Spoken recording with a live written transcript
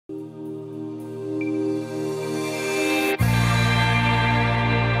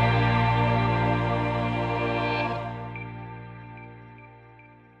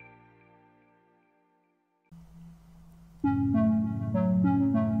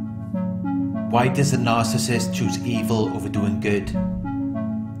Why does the narcissist choose evil over doing good?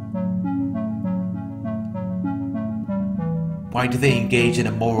 Why do they engage in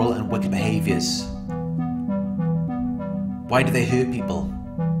immoral and wicked behaviours? Why do they hurt people?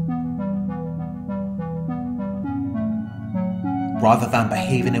 Rather than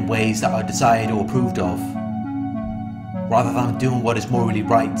behaving in ways that are desired or approved of, rather than doing what is morally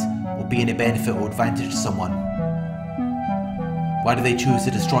right or being a benefit or advantage to someone. Why do they choose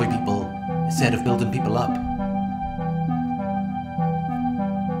to destroy people instead of building people up?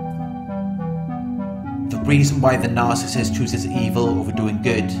 The reason why the narcissist chooses evil over doing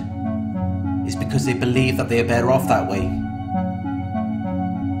good is because they believe that they are better off that way.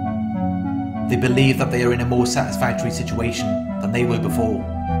 They believe that they are in a more satisfactory situation than they were before.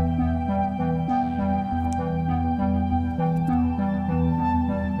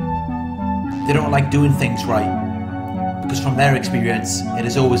 They don't like doing things right, because from their experience, it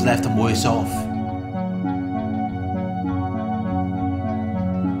has always left them worse off.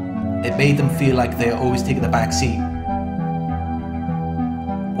 It made them feel like they are always taking the back seat,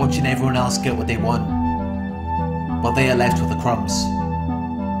 watching everyone else get what they want, while they are left with the crumbs.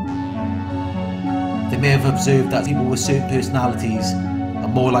 They may have observed that people with certain personalities are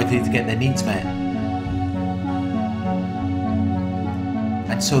more likely to get their needs met,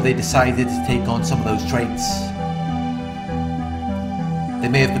 and so they decided to take on some of those traits. They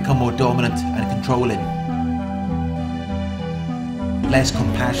may have become more dominant and controlling, less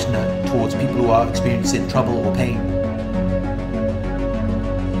compassionate towards people who are experiencing trouble or pain.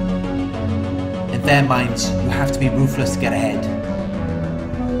 In their minds, you have to be ruthless to get ahead.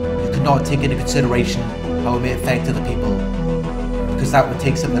 You cannot take into consideration how it may affect other people, because that would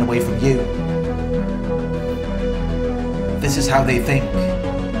take something away from you. This is how they think.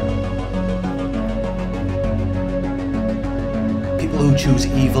 People who choose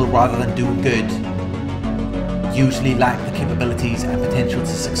evil rather than doing good usually lack the capabilities and potential to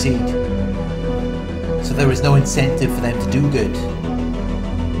succeed. So there is no incentive for them to do good.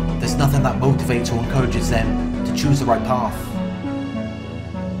 There's nothing that motivates or encourages them to choose the right path.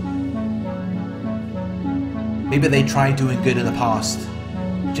 Maybe they tried doing good in the past,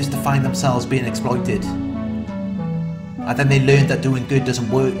 just to find themselves being exploited. And then they learned that doing good doesn't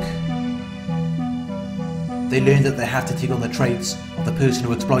work. They learned that they have to take on the traits of the person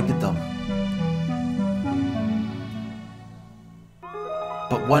who exploited them.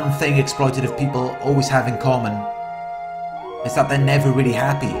 But one thing exploitative people always have in common is that they're never really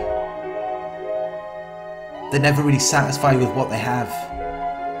happy. They're never really satisfied with what they have,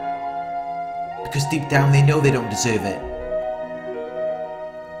 because deep down they know they don't deserve it.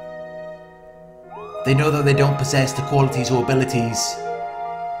 They know that they don't possess the qualities or abilities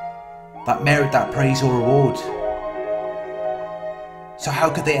that merit that praise or reward. So how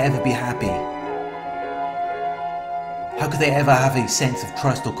could they ever be happy? How could they ever have a sense of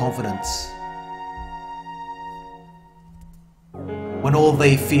trust or confidence when all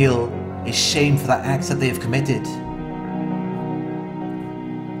they feel is shame for the acts that they have committed,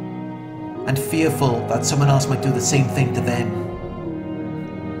 and fearful that someone else might do the same thing to them?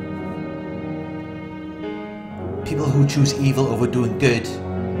 People who choose evil over doing good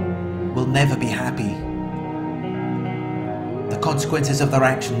will never be happy. The consequences of their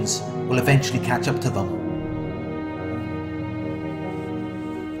actions will eventually catch up to them.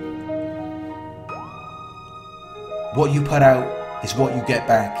 What you put out is what you get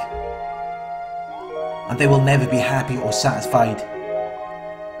back, and they will never be happy or satisfied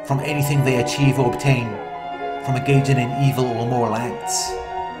from anything they achieve or obtain from engaging in evil or immoral acts.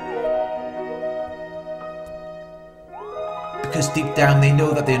 Because deep down they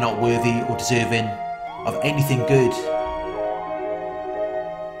know that they are not worthy or deserving of anything good.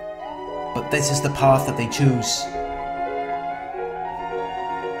 But this is the path that they choose.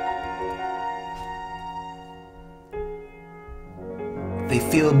 They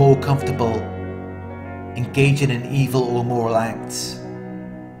feel more comfortable engaging in evil or immoral acts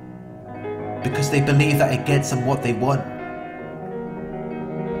because they believe that it gets them what they want.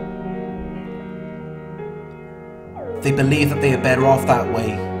 They believe that they are better off that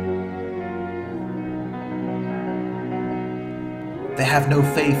way. They have no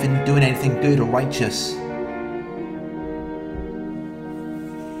faith in doing anything good or righteous.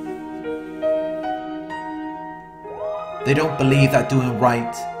 They don't believe that doing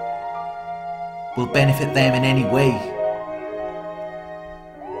right will benefit them in any way.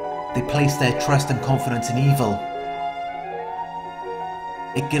 They place their trust and confidence in evil.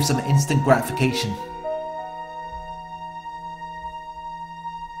 It gives them instant gratification.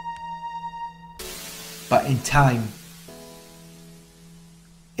 But in time,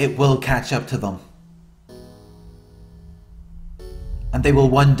 it will catch up to them. And they will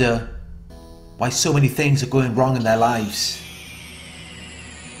wonder why so many things are going wrong in their lives.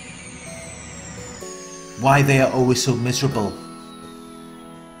 Why they are always so miserable.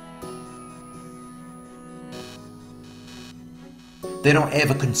 They don't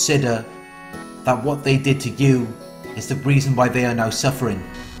ever consider that what they did to you is the reason why they are now suffering.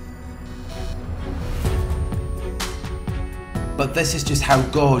 But this is just how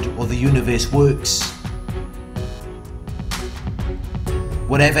God or the universe works.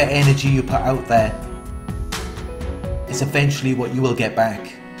 Whatever energy you put out there is eventually what you will get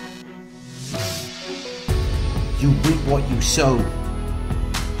back. You reap what you sow.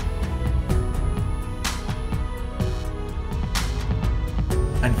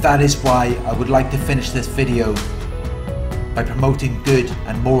 And that is why I would like to finish this video by promoting good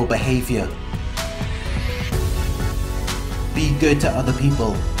and moral behaviour. Be good to other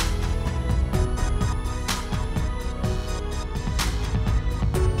people.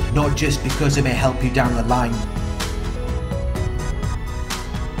 Not just because it may help you down the line,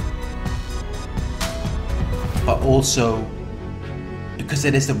 but also because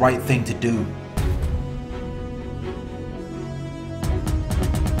it is the right thing to do.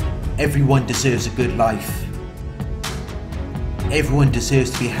 Everyone deserves a good life. Everyone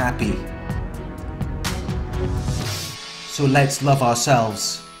deserves to be happy. So let's love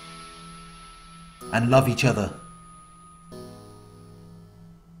ourselves and love each other.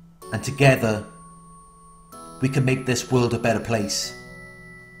 And together, we can make this world a better place.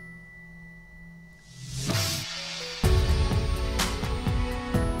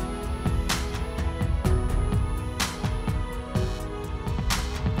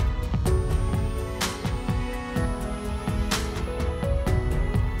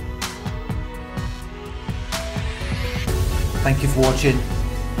 Thank you for watching.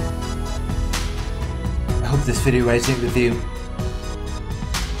 I hope this video resonated with you.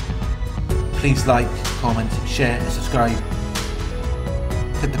 Please like, comment, share and subscribe.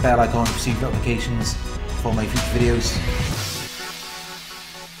 Click the bell icon to receive notifications for my future videos.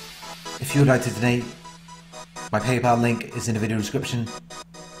 If you would like to donate, my PayPal link is in the video description.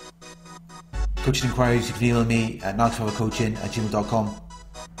 Coaching inquiries, you can email me at narcsurvivorcoaching@gmail.com.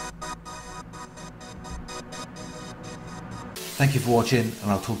 Thank you for watching, and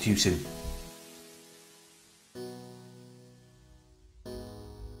I'll talk to you soon.